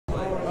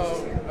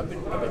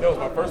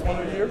first one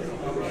of the year,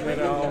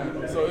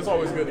 and so it's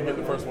always good to get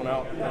the first one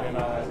out. And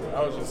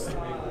I was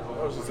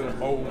just in a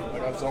mode,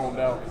 like I zoned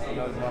out.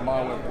 My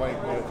mind went blank,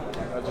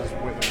 but I just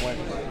went and went.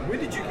 When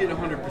did you get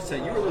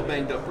 100%? You were a little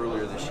banged up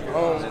earlier this year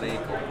on that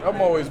ankle. I'm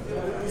always,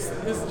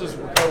 this is just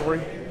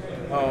recovery.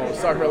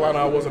 South Carolina,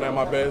 I wasn't at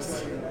my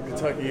best.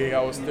 Kentucky,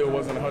 I still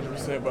wasn't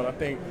 100%, but I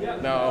think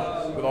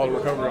now with all the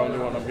recovery I'm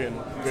doing, I'm getting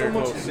very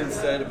close. So much has been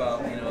said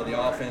about the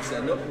offense,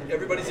 and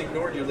everybody's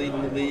ignored you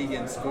leading the league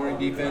in scoring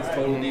defense,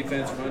 total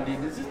defense, run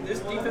defense. This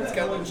defense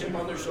got a little chip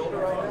on their shoulder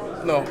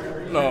right now?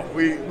 No.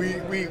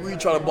 We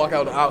try to block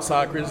out the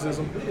outside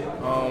criticism.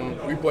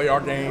 We play our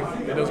game.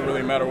 It doesn't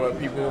really matter what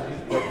people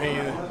are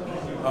opinion.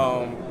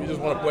 We just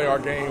want to play our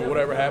game.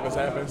 Whatever happens,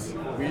 happens.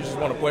 We just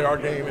want to play our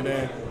game and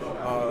then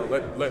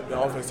let the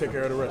offense take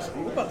care of the rest.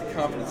 What about the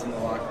confidence in the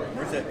locker room?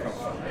 Where's that come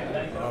from?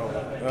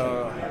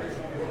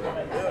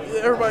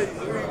 Everybody,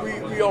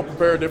 we all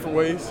prepare different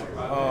ways.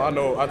 I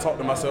know I talk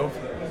to myself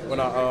when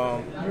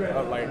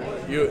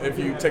if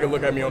you take a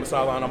look at me on the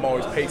sideline, I'm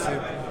always pacing.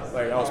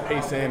 Like I was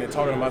pacing and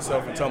talking to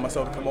myself and telling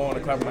myself to come on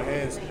and clapping my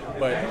hands.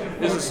 But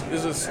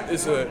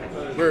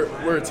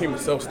we're a team of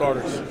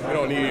self-starters. We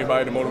don't need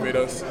anybody to motivate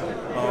us.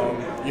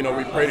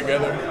 We pray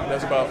together.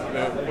 That's about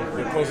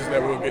the closest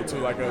that we'll get to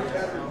like a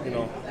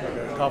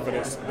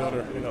confidence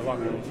builder in the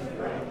locker room.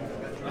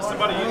 As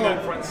somebody in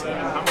that front seven,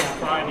 how much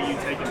pride do you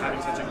take in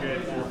having such a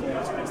good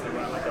performance against the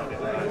run like y'all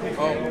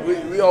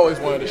did? We always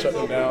wanted to shut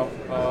them down.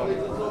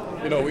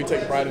 We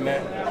take pride in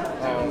that.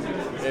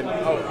 And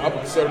I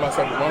consider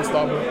myself a run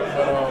stopper,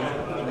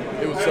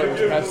 but it was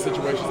certain passing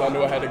situations I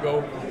knew I had to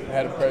go. I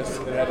had to press,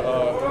 I had to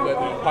let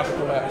the pocket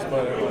collapse,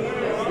 but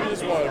we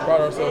just wanted to pride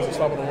ourselves in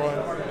stopping the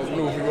run. Because we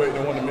knew if we went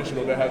to one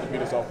dimensional, that had to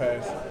beat us off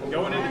pass.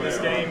 Going into this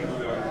game,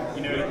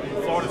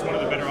 Florida's one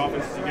of the better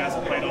offenses you guys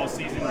have played all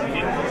season.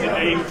 Did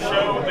they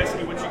show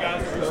basically what you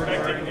guys were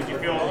expecting? Did you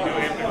feel able to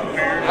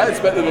prepare? I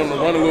expected them to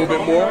run a little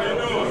bit more.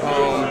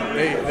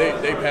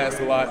 They passed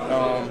a lot.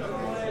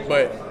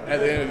 But at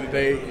the end of the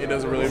day, it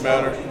doesn't really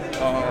matter.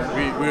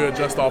 We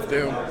adjust off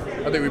them.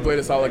 I think we played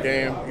a solid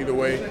game either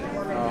way.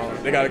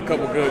 They got a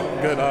couple good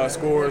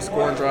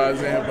scoring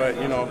drives in, but at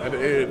the end of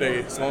the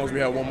day, as long as we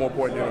have one more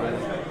point,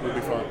 we'll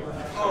be fine.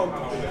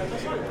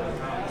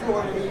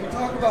 Jordan, when you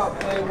talk about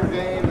playing your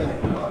game and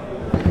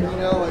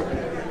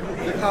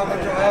the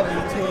confidence you have in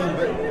the team,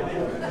 but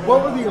what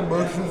were the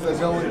emotions that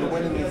go into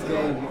winning this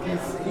game?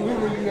 Because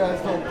even when you guys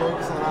don't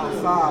focus on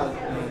outside,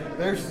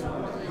 there's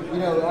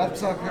after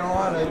South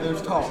Carolina,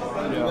 there's talk.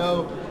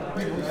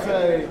 People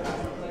say,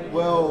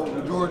 well,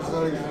 Georgia's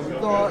not as good as we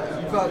thought.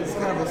 You thought it's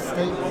kind of a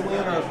statement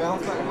win or a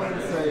bounce back win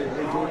to say,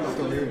 hey, Georgia's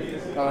still here?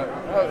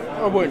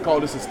 I wouldn't call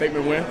this a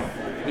statement win.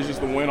 It's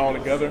just a win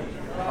altogether.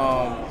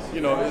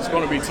 It's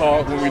going to be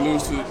talk when we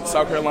lose to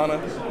South Carolina.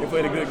 They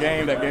played a good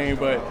game that game,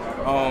 but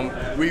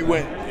we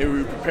went and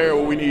we prepared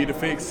what we needed to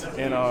fix,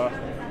 and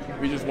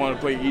we just want to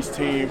play each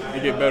team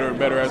and get better and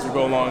better as we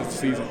go along the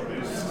season.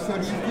 So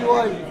do you feel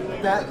like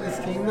that this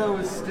team, though,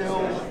 is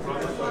still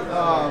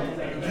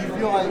do you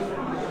feel like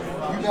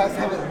you guys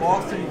haven't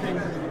lost anything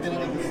from the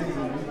beginning of the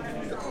season?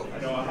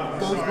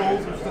 Those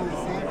goals are still the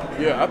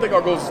same? Yeah, I think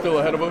our goals are still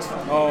ahead of us.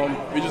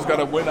 We just got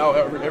to win out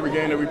every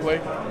game that we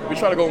play. We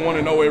try to go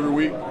 1-0 every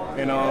week,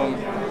 and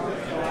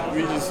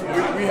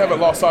we haven't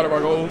lost sight of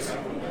our goals,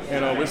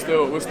 and we're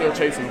still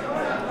chasing them.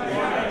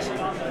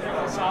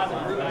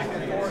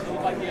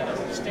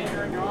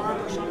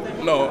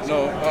 No,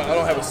 I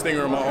don't have a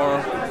stinger in my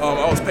arm.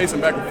 I was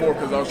pacing back and forth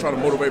because I was trying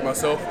to motivate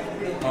myself.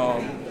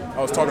 I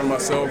was talking to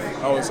myself.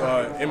 I was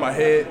in my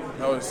head.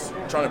 I was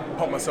trying to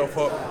pump myself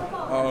up.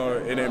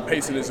 And then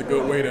pacing is a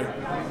good way to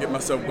get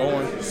myself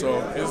going.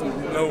 So there's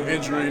no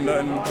injury,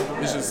 nothing.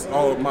 It's just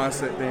all a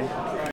mindset thing.